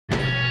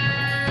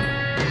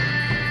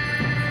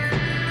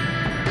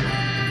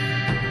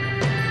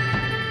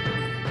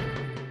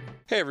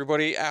Hey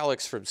everybody,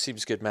 Alex from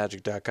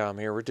SeemsGoodMagic.com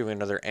here. We're doing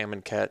another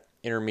Amonkhet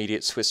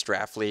Intermediate Swiss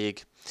Draft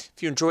League.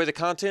 If you enjoy the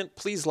content,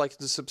 please like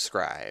and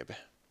subscribe.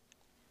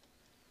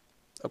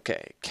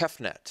 Okay,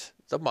 Kefnet,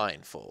 the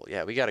Mindful.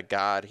 Yeah, we got a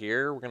god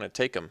here. We're going to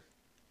take him.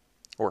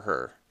 Or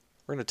her.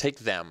 We're going to take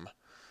them.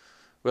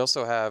 We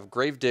also have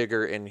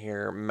Gravedigger in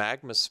here,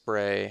 Magma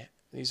Spray.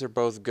 These are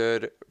both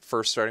good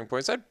first starting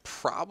points. I'd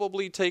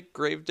probably take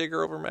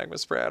Gravedigger over Magma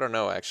Spray. I don't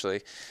know,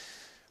 actually.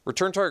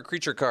 Return target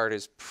creature card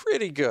is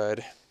pretty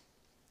good.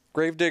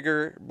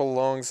 Gravedigger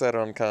belongs at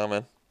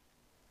uncommon.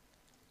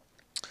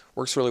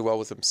 Works really well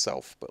with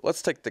himself, but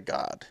let's take the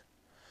god.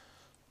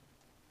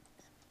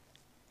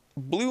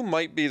 Blue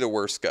might be the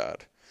worst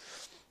god.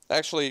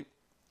 Actually,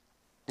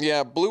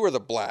 yeah, blue or the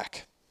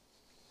black.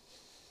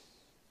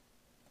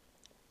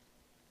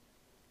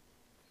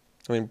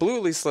 I mean, blue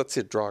at least lets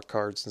you draw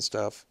cards and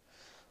stuff.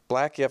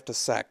 Black, you have to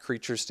sack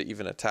creatures to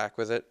even attack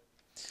with it.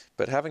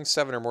 But having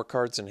 7 or more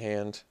cards in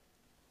hand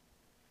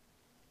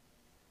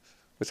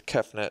with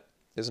Kefnet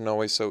isn't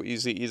always so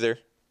easy either.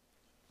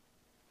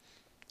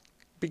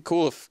 Be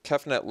cool if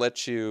Kefnet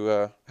lets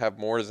you have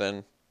more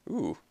than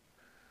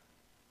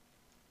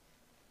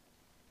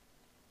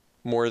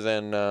more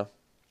than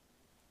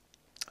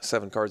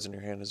 7 cards in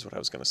your hand is what I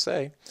was going to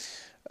say.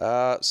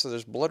 So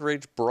there's Blood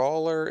Rage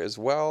Brawler as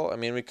well. I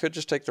mean, we could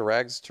just take the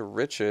Rags to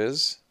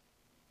Riches.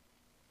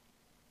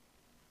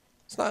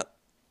 It's not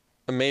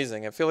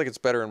amazing. I feel like it's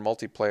better in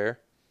multiplayer.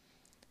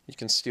 You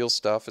can steal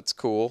stuff. It's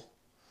cool.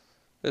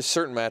 There's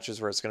certain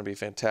matches where it's going to be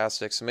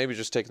fantastic, so maybe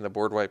just taking the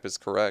board wipe is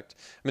correct.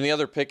 I mean, the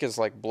other pick is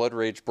like Blood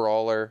Rage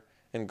Brawler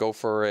and go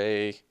for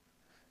a...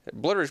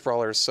 Blood Rage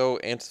Brawler is so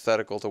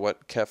antithetical to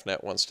what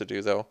Kefnet wants to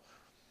do, though.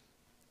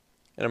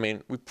 And I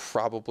mean, we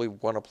probably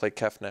want to play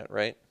Kefnet,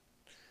 right?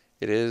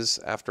 It is,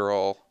 after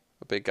all,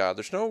 a big god.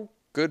 There's no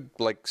good,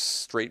 like,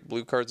 straight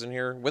blue cards in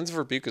here. Winds of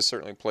Rebuke is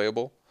certainly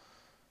playable.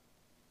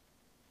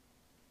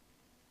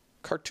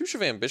 Cartouche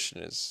of Ambition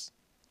is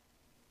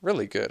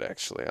really good,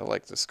 actually. I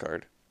like this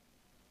card.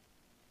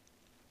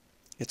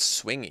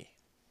 It's swingy.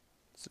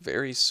 It's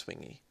very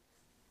swingy.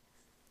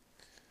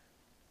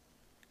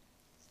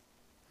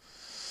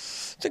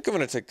 I think I'm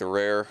going to take the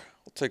rare.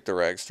 I'll take the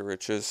Rags to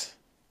Riches.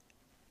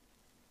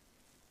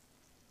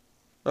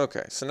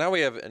 Okay, so now we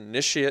have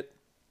Initiate,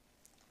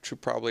 which we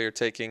probably are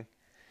taking,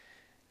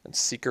 and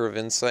Seeker of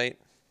Insight.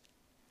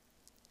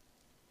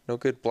 No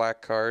good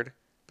black card.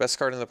 Best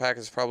card in the pack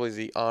is probably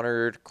the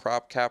Honored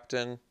Crop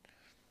Captain.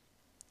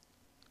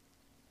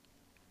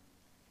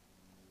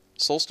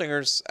 Soul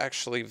Stinger's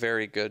actually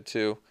very good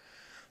too,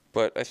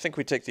 but I think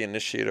we take the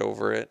Initiate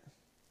over it.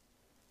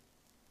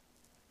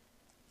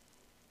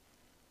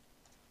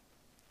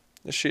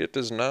 Initiate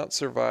does not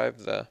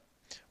survive the...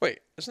 Wait,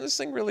 isn't this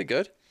thing really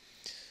good?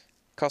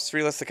 Costs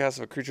 3 less to cast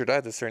if a creature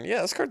died this turn.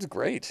 Yeah, this card's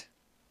great.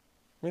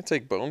 I'm going to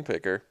take Bone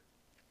Picker.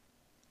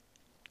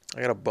 I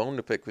got a bone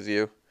to pick with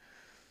you.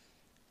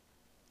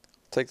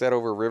 Take that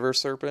over River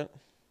Serpent.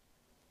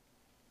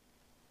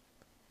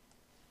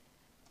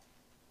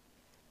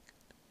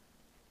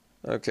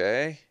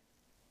 Okay.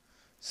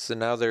 So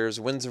now there's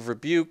Winds of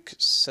Rebuke,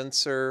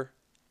 Censor,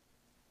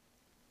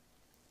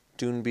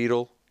 Dune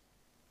Beetle.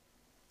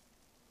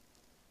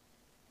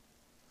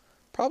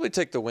 Probably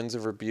take the Winds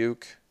of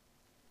Rebuke.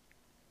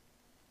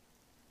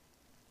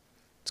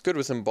 It's good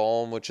with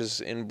Embalm, which is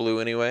in blue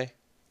anyway.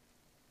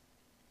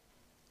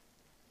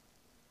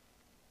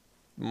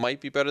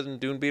 Might be better than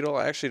Dune Beetle.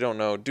 I actually don't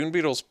know. Dune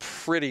Beetle's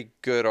pretty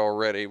good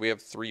already. We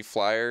have 3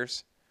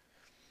 flyers.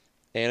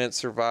 And it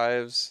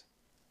survives.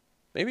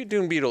 Maybe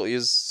Dune Beetle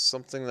is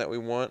something that we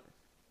want.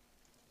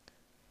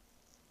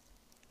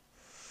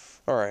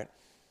 Alright.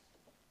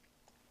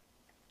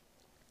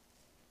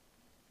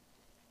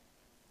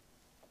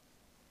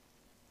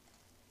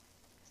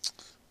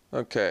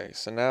 Okay,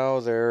 so now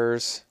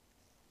there's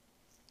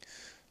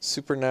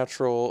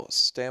Supernatural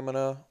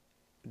Stamina,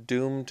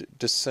 Doomed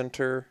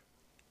Dissenter,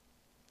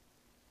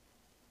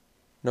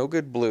 no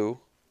good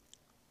blue.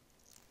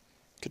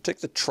 Could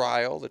take the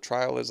Trial. The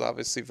Trial is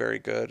obviously very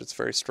good. It's a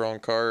very strong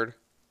card.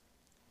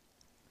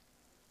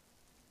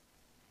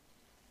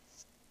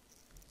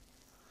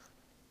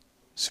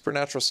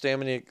 Supernatural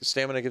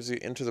Stamina gives you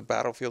into the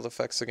battlefield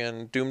effects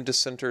again. Doomed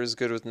Dissenter is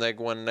good with neg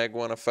 1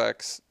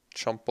 effects,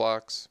 chump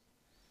blocks.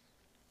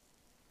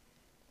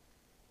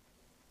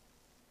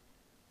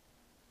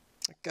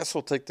 I guess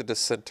we'll take the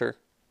Dissenter.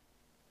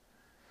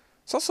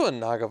 There's also a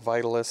Naga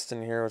Vitalist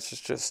in here, which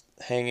is just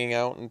hanging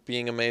out and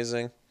being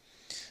amazing.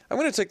 I'm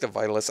going to take the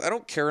Vitalist. I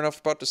don't care enough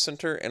about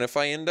Dissenter, and if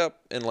I end up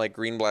in like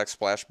green, black,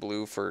 splash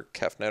blue for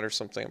Kefnet or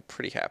something, I'm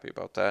pretty happy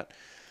about that.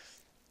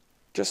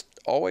 Just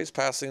always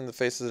passing in the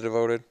face of the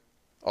Devoted.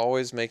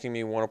 Always making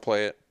me want to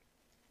play it.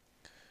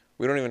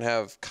 We don't even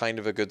have kind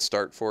of a good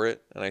start for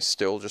it, and I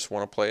still just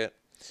want to play it.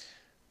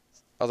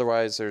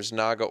 Otherwise, there's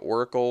Naga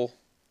Oracle,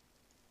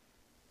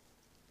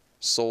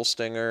 Soul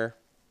Stinger.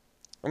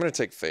 I'm going to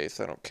take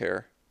Faith. I don't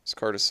care. This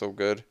card is so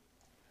good.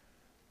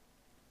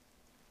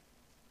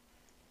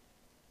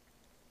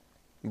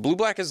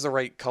 Blue-black is the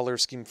right color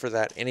scheme for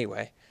that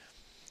anyway.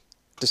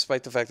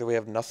 despite the fact that we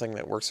have nothing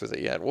that works with it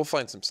yet. We'll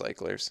find some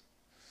cyclers.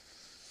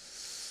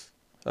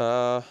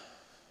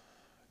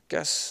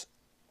 Guess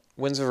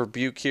Winds of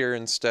Rebuke here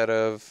instead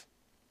of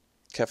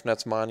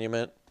Kefnet's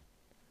Monument,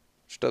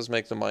 which does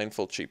make the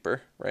Mindful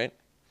cheaper, right?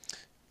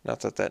 Not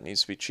that that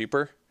needs to be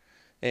cheaper.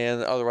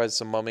 And otherwise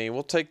it's a Mummy.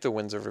 We'll take the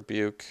Winds of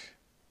Rebuke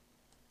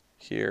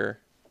here.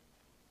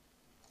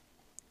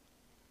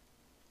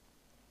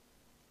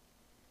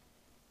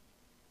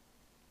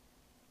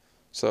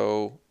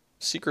 So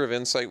Seeker of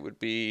Insight would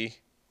be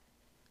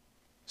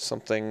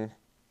something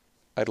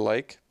I'd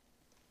like.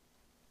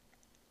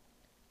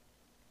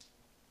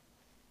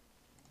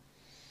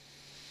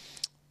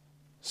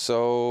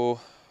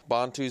 So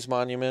Bantu's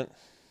Monument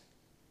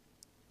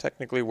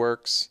technically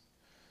works.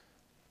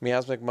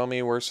 Miasmic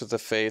Mummy works with the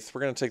Faith.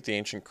 We're going to take the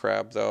Ancient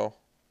Crab, though.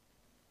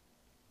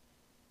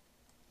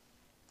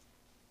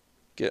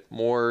 Get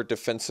more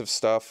defensive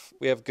stuff.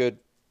 We have good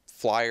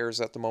flyers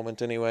at the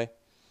moment anyway.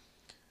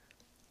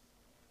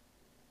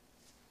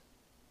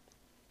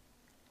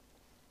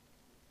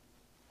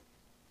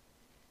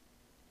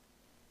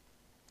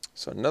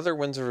 So another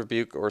Winds of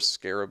Rebuke or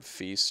Scarab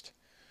Feast.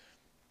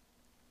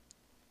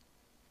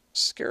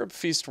 Scarab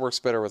Feast works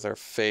better with our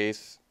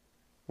Faith.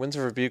 Winds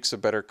of Rebuke's a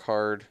better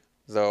card,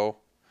 though.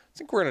 I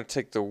think we're going to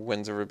take the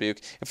Winds of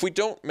Rebuke. If we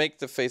don't make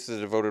the Faith of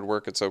the Devoted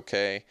work, it's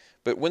okay.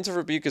 But Winds of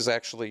Rebuke is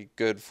actually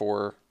good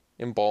for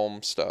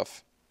Embalm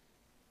stuff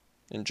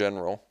in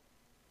general.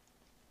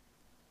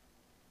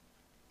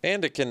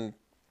 And it can,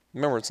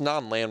 remember, it's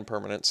non-land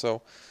permanent,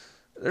 so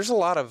there's a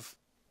lot of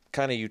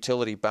kind of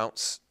utility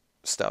bounce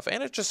stuff.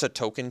 And it's just a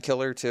token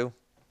killer, too.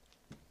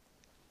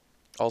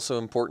 Also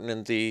important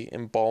in the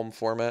Embalm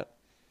format.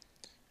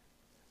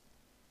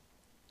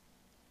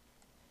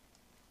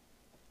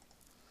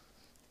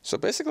 So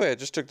basically I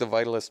just took the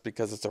Vitalist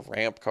because it's a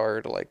ramp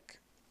card. Like,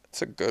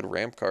 it's a good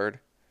ramp card.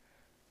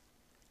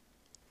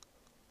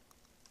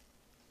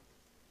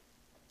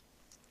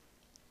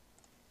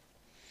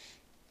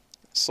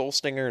 Soul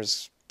Stinger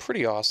is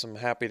pretty awesome.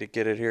 Happy to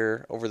get it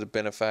here over the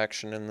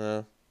Benefaction and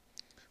the...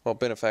 Well,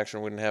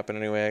 Benefaction wouldn't happen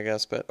anyway, I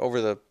guess, but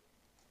over the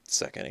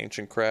second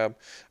Ancient Crab.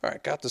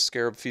 Alright, got the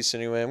Scarab Feast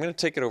anyway. I'm going to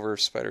take it over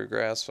Spider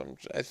Grasp.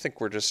 I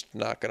think we're just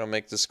not going to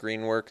make the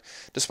screen work.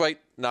 Despite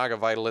Naga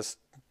Vitalist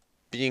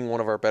being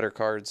one of our better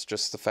cards,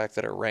 just the fact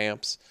that it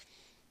ramps.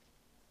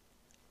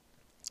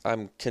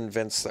 I'm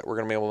convinced that we're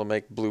going to be able to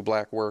make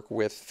blue-black work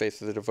with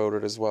Faith of the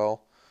Devoted as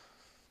well.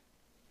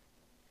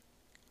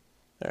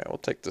 Alright, we'll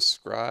take the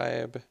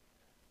Scribe.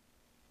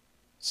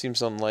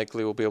 Seems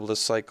unlikely we'll be able to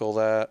cycle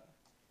that.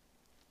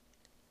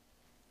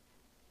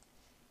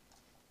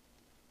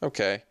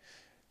 Okay.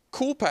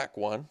 Cool pack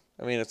one.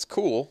 I mean, it's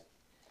cool.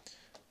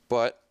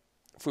 But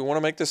if we want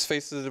to make this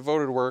Faith of the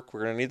Devoted work,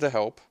 we're going to need the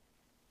help.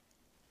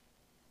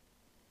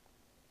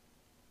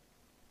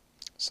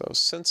 So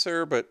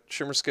Censor, but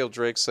Shimmerscale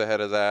Drake's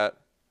ahead of that.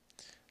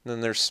 And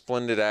then there's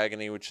Splendid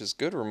Agony, which is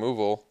good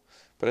removal.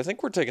 But I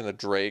think we're taking the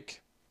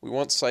Drake. We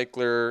want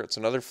Cycler. It's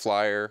another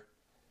flyer.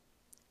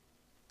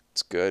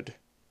 It's good.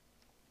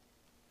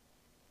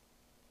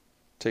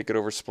 Take it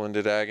over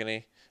Splendid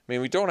Agony. I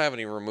mean, we don't have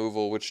any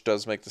removal, which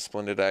does make the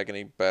Splendid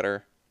Agony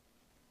better.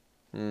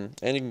 And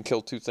you can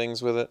kill two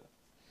things with it.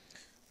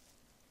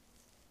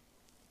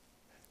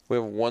 We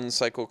have one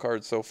cycle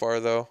card so far,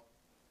 though.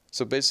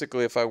 So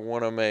basically, if I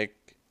want to make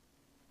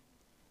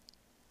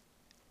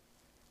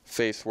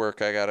Faith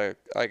work, I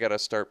gotta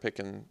start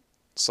picking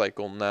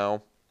cycle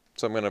now.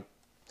 So I'm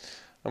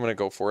gonna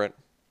go for it.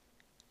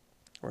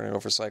 We're gonna go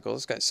for cycle.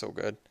 This guy's so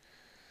good.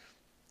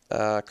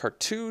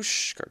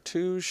 Cartouche.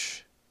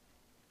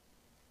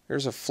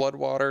 Here's a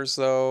Floodwaters,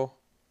 though.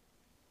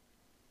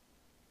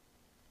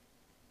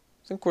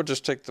 I think we'll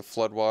just take the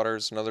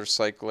Floodwaters. Another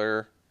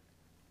cycler.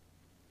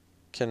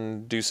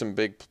 Can do some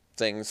big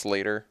things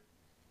later.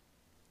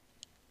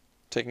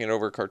 Taking it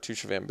over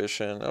Cartouche of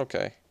Ambition.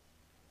 Okay.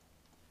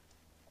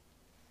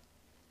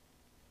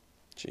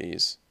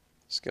 Jeez.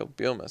 Scaled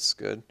Behemoth's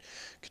good.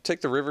 Could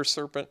take the River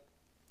Serpent,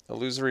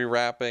 Illusory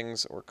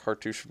Wrappings, or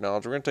Cartouche of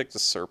Knowledge. We're going to take the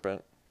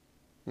Serpent.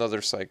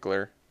 Another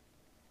cycler.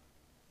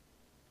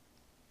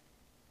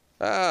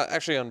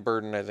 Actually,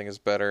 Unburden, I think, is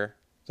better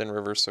than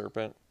River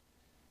Serpent.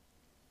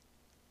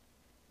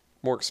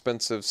 More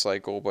expensive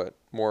cycle, but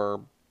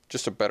more,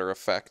 just a better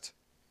effect.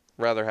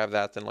 Rather have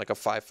that than like a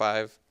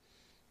 5/5.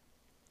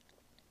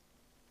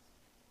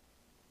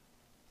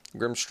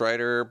 Grim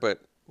Strider,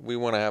 but we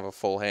want to have a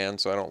full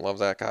hand, so I don't love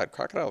that. God,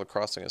 Crocodile of the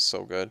Crossing is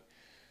so good.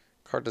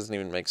 Card doesn't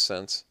even make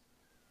sense.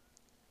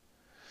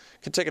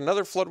 Can take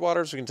another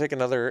Floodwaters. We can take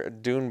another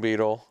Dune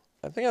Beetle.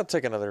 I think I'll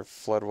take another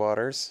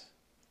Floodwaters.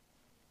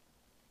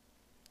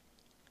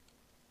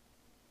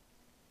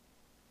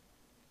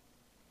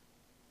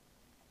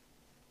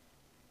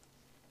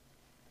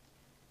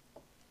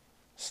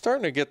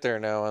 Starting to get there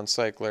now on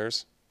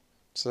cyclers,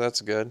 so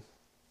that's good.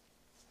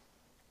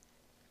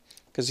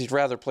 Because he'd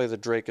rather play the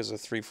Drake as a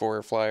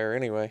 3/4 flyer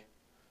anyway.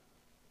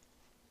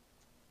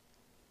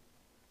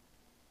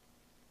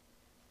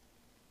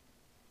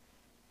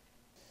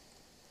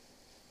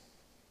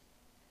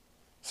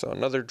 So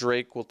another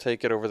Drake will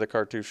take it over the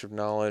Cartouche of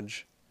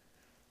Knowledge.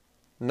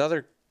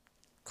 Another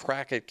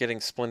crack at getting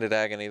Splendid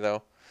Agony,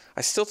 though.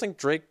 I still think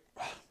Drake...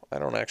 I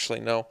don't actually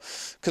know.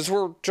 Because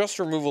we're just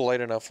removal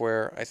light enough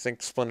where I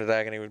think Splendid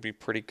Agony would be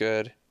pretty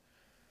good.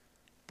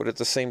 But at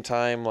the same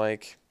time,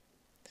 like...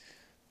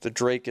 the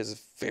Drake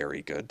is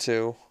very good,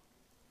 too.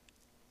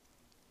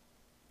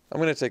 I'm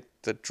going to take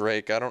the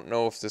Drake. I don't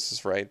know if this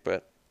is right,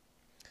 but...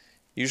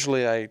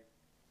 usually I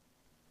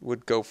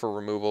would go for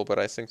removal, but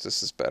I think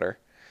this is better.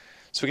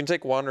 So we can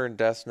take Wander in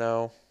Death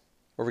now.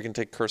 Or we can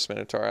take Curse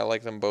Minotaur. I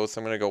like them both.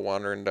 I'm going to go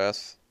Wander in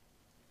Death.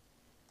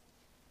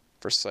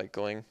 For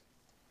cycling.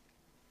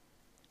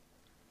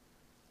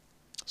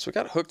 So we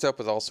got hooked up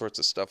with all sorts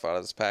of stuff out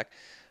of this pack.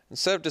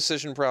 Instead of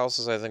Decision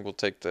Paralysis, I think we'll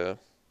take the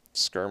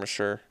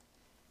Skirmisher.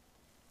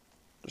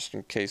 Just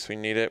in case we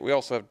need it. We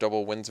also have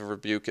double Winds of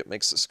Rebuke. It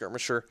makes the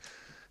Skirmisher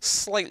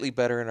slightly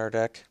better in our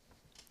deck.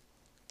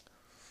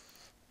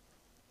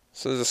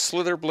 So there's a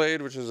Slither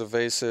Blade, which is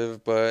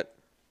evasive, but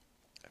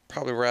I'd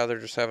probably rather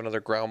just have another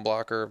ground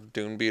blocker of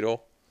Dune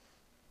Beetle.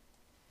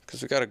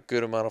 Because we got a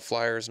good amount of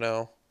flyers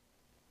now.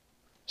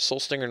 Soul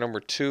Stinger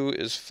number 2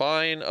 is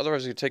fine.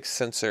 Otherwise, you take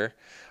Censor.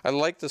 I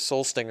like the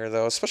Soul Stinger,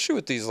 though, especially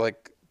with these,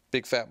 like,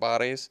 big fat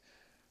bodies.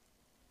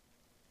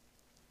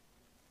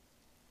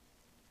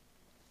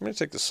 I'm going to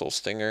take the Soul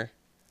Stinger.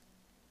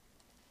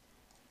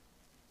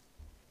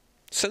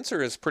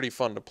 Censor is pretty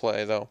fun to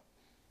play, though.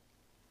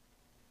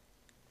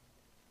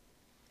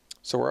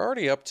 So we're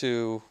already up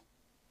to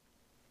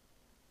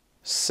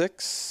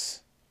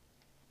 6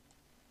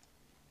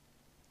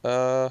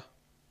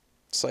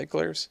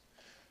 cyclers.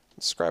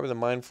 Scribe of the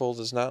Mindful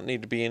does not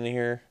need to be in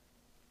here.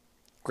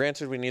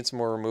 Granted, we need some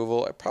more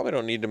removal. I probably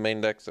don't need to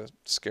main deck the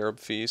Scarab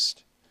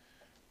Feast.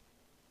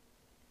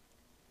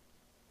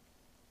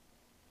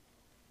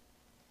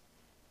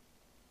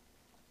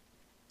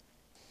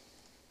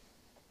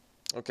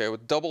 Okay,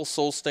 with double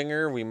Soul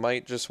Stinger, we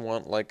might just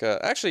want like a...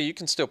 actually, you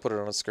can still put it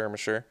on a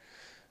Skirmisher.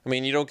 I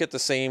mean, you don't get the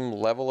same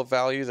level of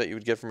value that you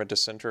would get from a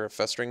Dissenter or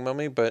Festering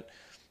Mummy, but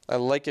I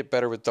like it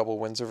better with double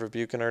Winds of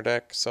Rebuke in our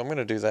deck, so I'm going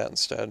to do that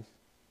instead.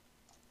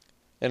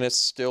 And it's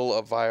still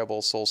a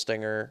viable Soul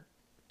Stinger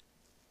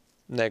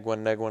neg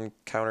 1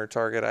 counter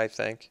target, I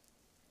think.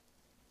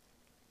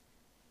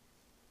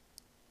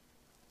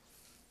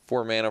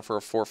 4 mana for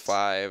a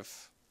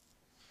 4/5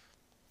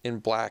 in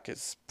black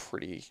is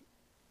pretty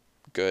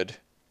good.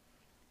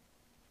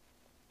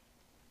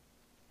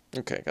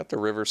 Okay, got the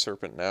River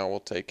Serpent now. We'll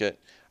take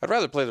it. I'd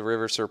rather play the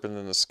River Serpent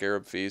than the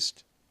Scarab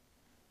Feast.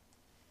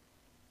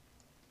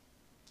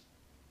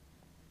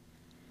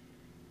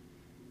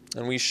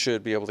 And we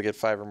should be able to get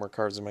 5 or more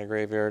cards in my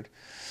graveyard.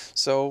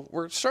 So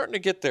we're starting to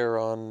get there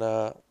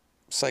on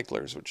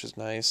cyclers, which is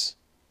nice.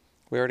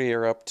 We already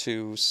are up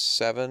to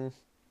 7,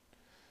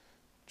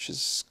 which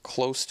is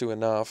close to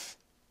enough.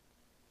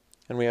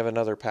 And we have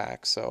another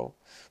pack, so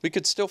we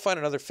could still find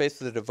another Faith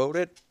of the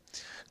Devoted.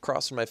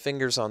 Crossing my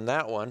fingers on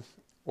that one.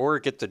 Or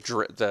get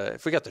the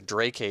if we got the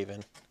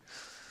Drakehaven,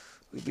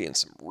 we'd be in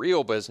some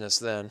real business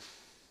then.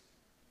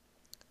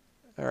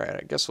 Alright,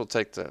 I guess we'll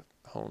take the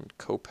Honed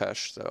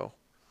Kopesh, though.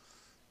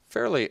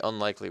 Fairly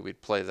unlikely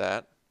we'd play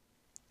that.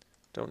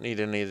 Don't need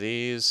any of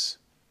these.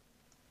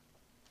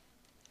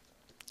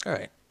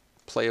 Alright.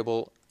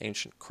 Playable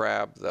Ancient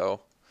Crab,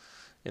 though.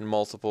 In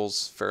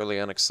multiples, fairly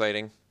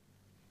unexciting.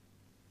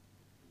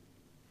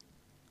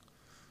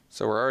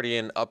 So we're already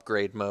in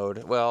upgrade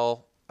mode.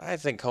 Well, I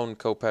think Honed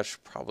Kopesh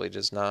probably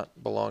does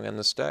not belong in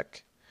this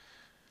deck.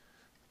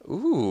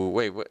 Ooh,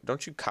 wait, what,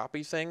 don't you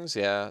copy things?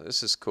 Yeah,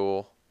 this is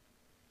cool.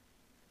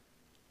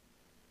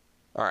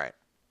 Alright.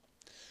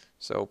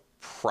 So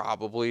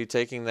probably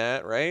taking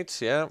that, right?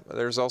 Yeah,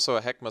 there's also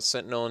a Heckma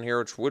Sentinel in here,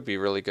 which would be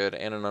really good,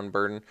 and an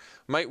Unburden.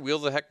 Might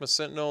wield the Heckma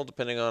Sentinel,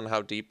 depending on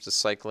how deep the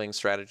cycling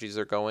strategies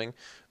are going,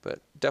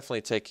 but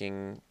definitely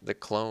taking the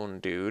clone,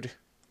 dude.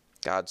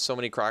 God, so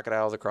many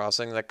Crocodile of the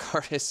Crossing. That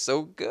card is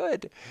so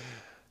good.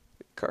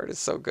 The card is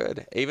so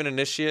good. Aven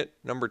Initiate,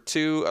 number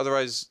 2,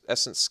 otherwise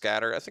Essence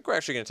Scatter. I think we're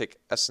actually going to take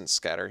Essence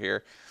Scatter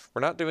here.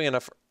 We're not doing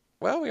enough...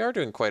 well, we are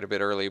doing quite a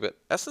bit early, but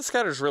Essence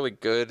Scatter is really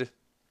good.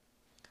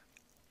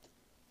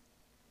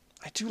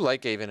 I do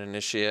like Aven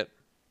Initiate.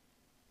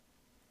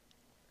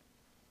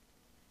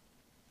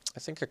 I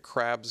think a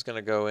Crab's going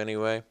to go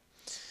anyway.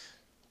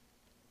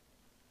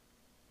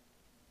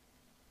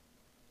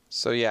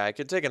 So yeah, I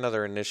could take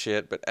another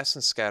Initiate, but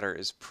Essence Scatter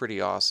is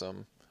pretty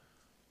awesome.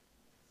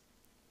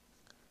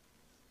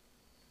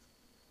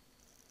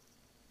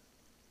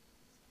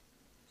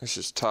 It's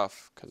just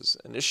tough, because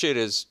Initiate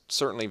is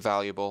certainly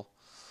valuable,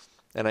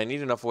 and I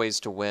need enough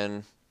ways to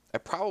win. I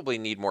probably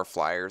need more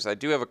flyers. I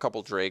do have a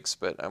couple Drakes,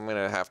 but I'm going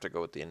to have to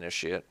go with the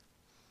Initiate.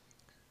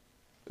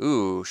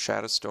 Ooh,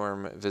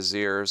 Shadowstorm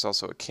Vizier is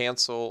also a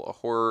cancel, a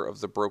Horror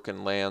of the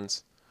Broken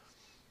Lands.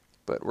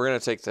 But we're going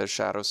to take the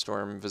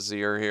Shadowstorm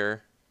Vizier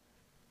here.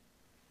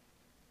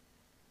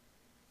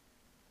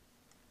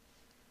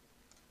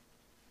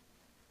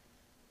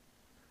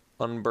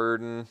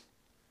 Unburden,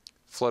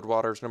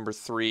 Floodwaters number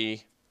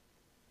 3,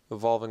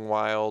 Evolving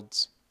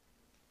Wilds.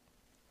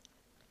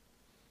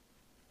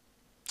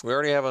 We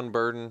already have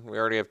Unburden. We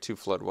already have 2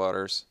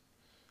 Floodwaters.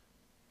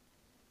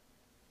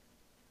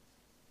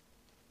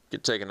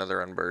 Could take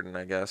another Unburden,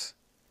 I guess.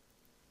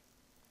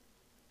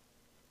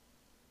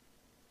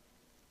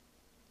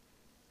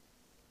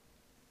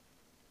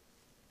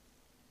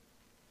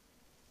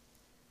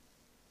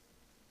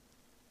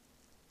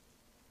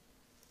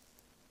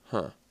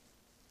 Huh.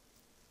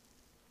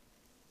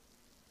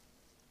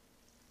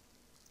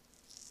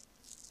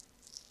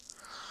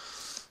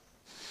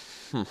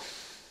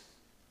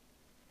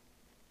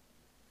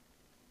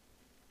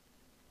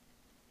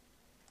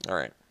 All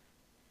right.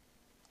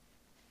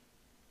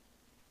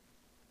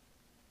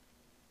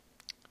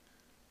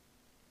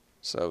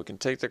 So we can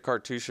take the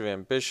Cartouche of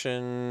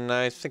Ambition.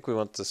 I think we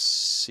want the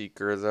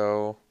Seeker,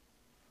 though.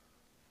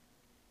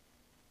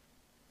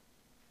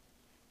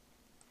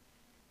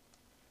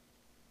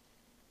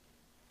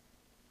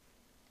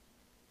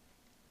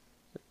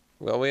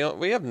 Well,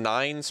 we have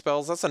 9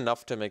 spells. That's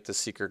enough to make the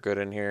Seeker good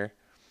in here.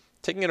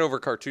 Taking it over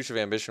Cartouche of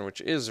Ambition,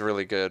 which is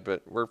really good,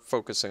 but we're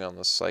focusing on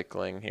the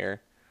cycling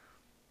here.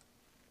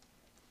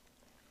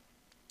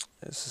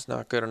 This is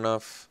not good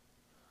enough.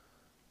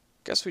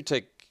 Guess we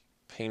take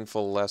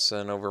Painful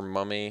Lesson over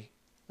Mummy.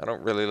 I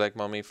don't really like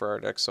Mummy for our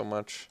deck so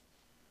much.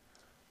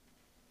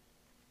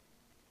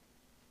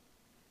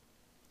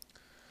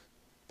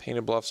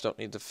 Painted Bluffs don't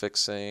need the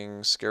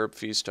fixing. Scarab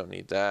Feast don't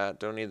need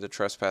that. Don't need the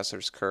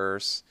Trespasser's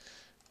Curse.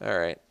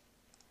 Alright.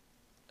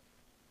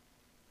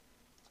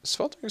 Is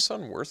Sweltering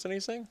Sun worth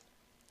anything?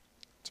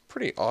 It's a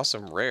pretty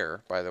awesome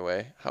rare, by the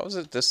way. How is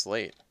it this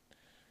late?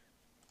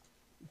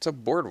 It's a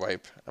board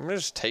wipe. I'm going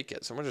to just take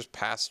it. So I'm going to just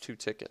pass 2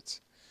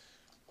 tickets.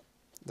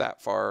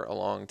 That far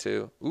along,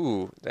 too.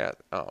 Ooh, that.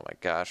 Oh my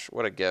gosh.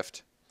 What a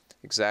gift.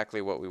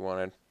 Exactly what we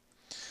wanted.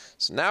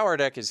 So now our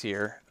deck is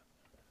here.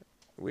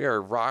 We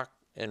are rock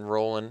and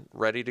rolling,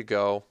 ready to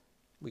go.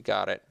 We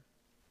got it.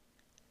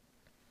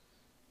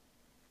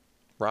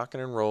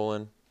 Rocking and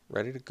rolling,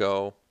 ready to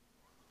go.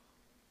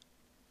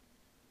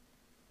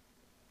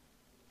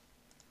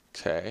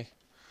 Okay.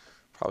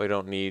 Probably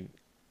don't need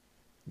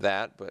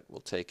that, but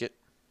we'll take it.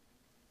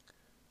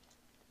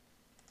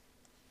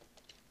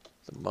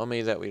 The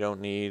Mummy that we don't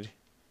need.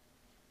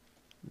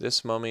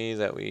 This Mummy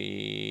that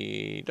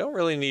we don't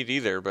really need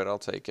either, but I'll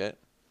take it.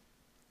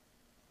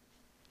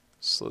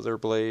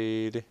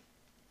 Slitherblade.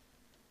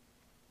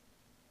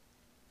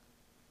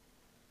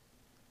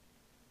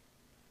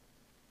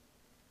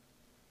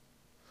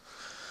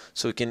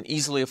 So we can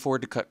easily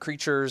afford to cut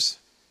creatures.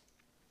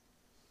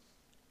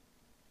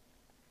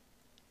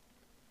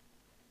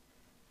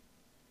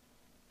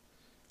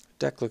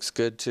 Deck looks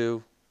good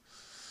too.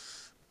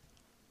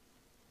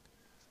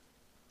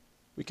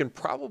 We can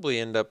probably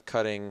end up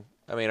cutting.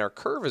 I mean, our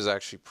curve is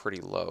actually pretty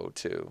low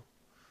too.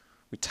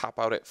 We top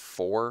out at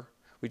 4.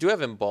 We do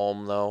have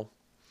Embalm though.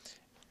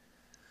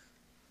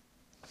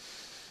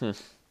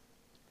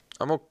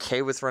 I'm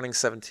okay with running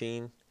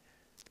 17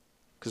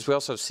 because we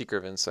also have Seeker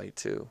of Insight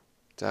too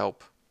to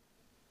help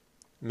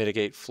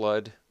mitigate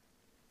flood.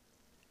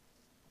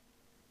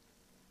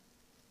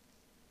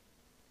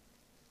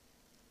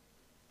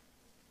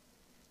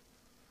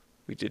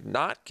 We did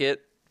not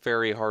get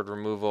very hard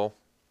removal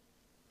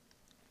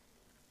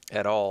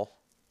at all,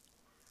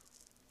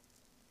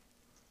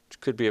 which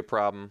could be a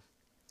problem.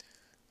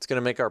 It's going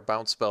to make our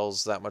bounce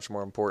spells that much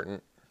more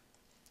important.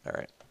 All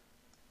right.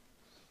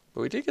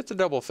 But we did get the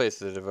double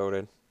Faith of the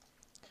Devoted.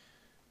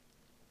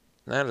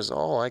 And that is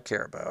all I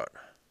care about.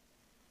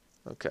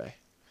 Okay.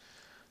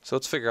 So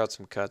let's figure out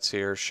some cuts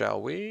here,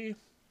 shall we?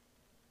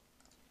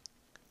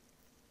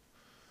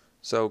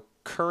 So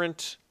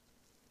current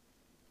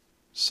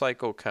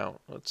cycle count.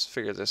 Let's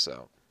figure this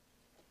out.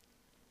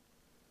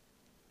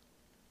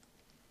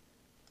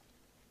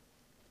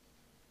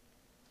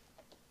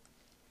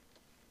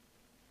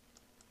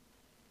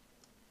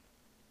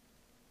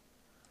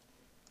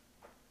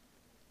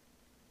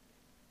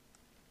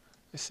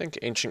 I think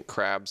Ancient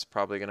Crab's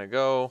probably going to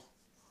go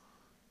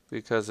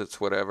because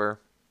it's whatever.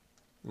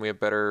 We have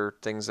better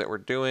things that we're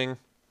doing.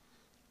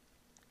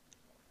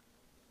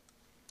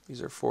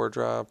 These are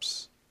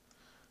 4-drops.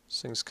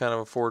 This thing's kind of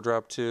a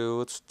 4-drop too.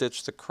 Let's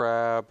ditch the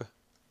crab.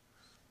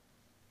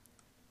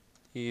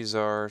 These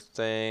are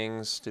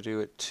things to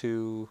do at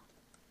 2.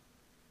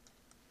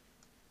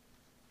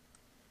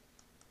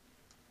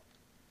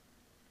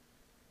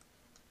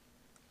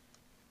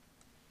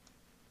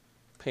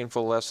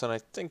 Painful Lesson, I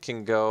think,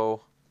 can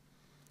go.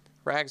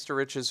 Rags to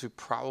Riches, we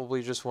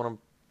probably just want to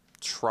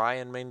try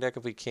and main deck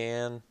if we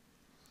can.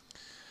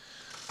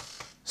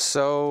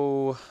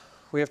 So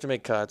we have to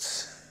make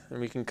cuts, and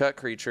we can cut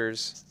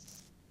creatures.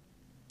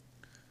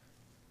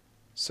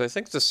 So I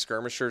think the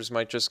Skirmishers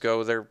might just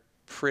go. They're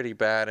pretty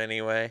bad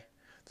anyway.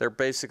 They're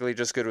basically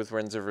just good with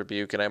Winds of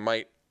Rebuke, and I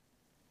might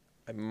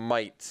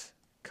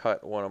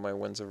cut one of my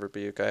Winds of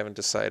Rebuke. I haven't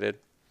decided.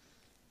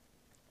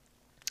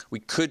 We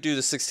could do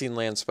the 16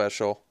 land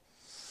special.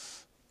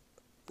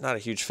 Not a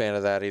huge fan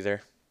of that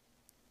either.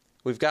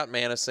 We've got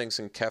Mana Sinks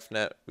and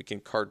Kefnet. We can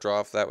card draw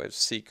off that. We have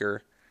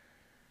Seeker.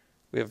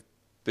 We have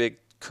big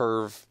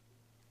curve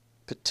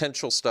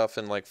potential stuff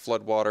in like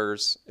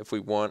floodwaters if we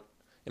want,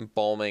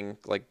 embalming,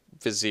 like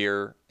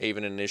Vizier,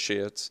 Aven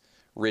Initiates,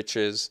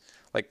 Riches.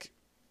 Like,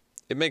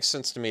 it makes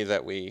sense to me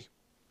that we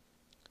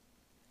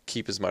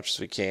keep as much as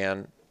we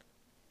can.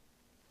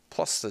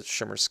 Plus the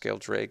Shimmer Scale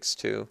Drakes,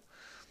 too.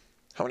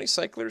 How many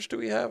cyclers do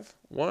we have?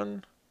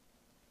 1,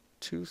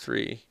 2,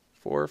 3,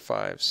 4,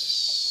 5,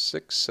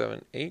 6,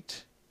 7,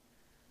 8.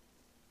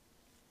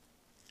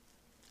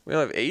 We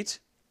only have 8?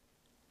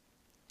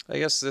 I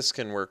guess this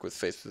can work with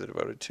Faith of the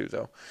Devoted, too,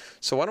 though.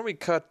 So why don't we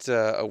cut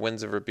a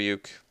Winds of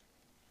Rebuke?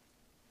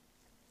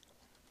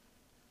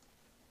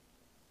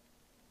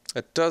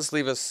 It does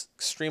leave us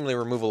extremely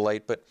removal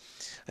light, but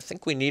I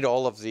think we need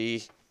all of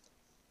the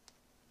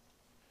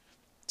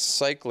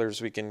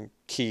cyclers we can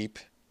keep.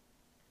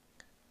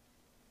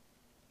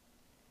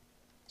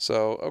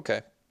 So,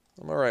 okay.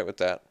 I'm alright with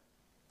that.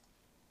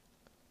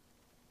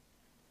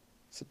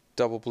 It's a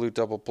double blue,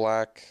 double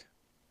black.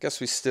 Guess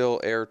we still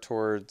err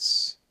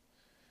towards...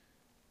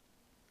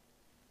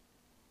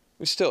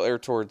 We still err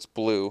towards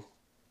blue.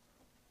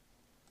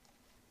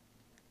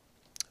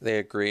 They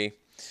agree.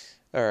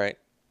 Alright.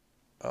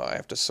 Oh, I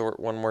have to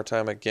sort one more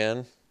time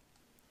again.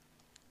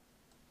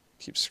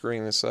 Keep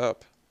screwing this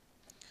up.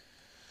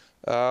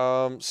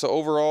 So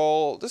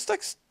overall, this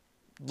deck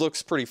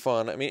looks pretty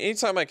fun. I mean,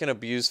 anytime I can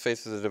abuse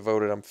Faith of the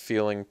Devoted, I'm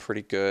feeling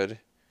pretty good.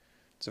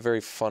 It's a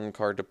very fun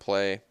card to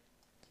play,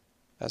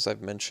 as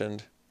I've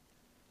mentioned.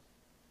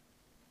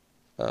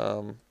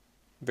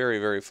 Very,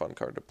 very fun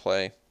card to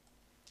play.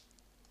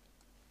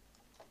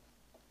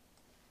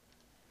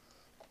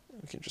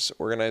 We can just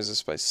organize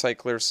this by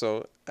cycler.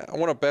 So I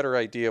want a better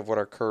idea of what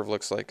our curve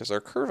looks like, because our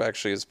curve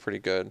actually is pretty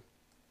good.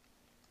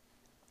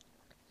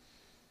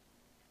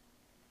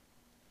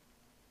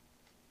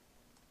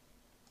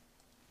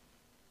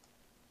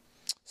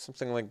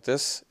 Something like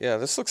this. Yeah,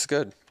 this looks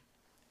good.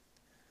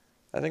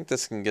 I think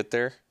this can get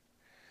there.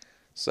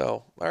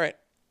 So, all right.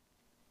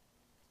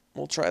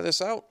 We'll try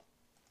this out.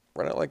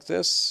 Run it like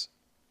this.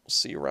 We'll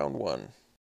see you round 1.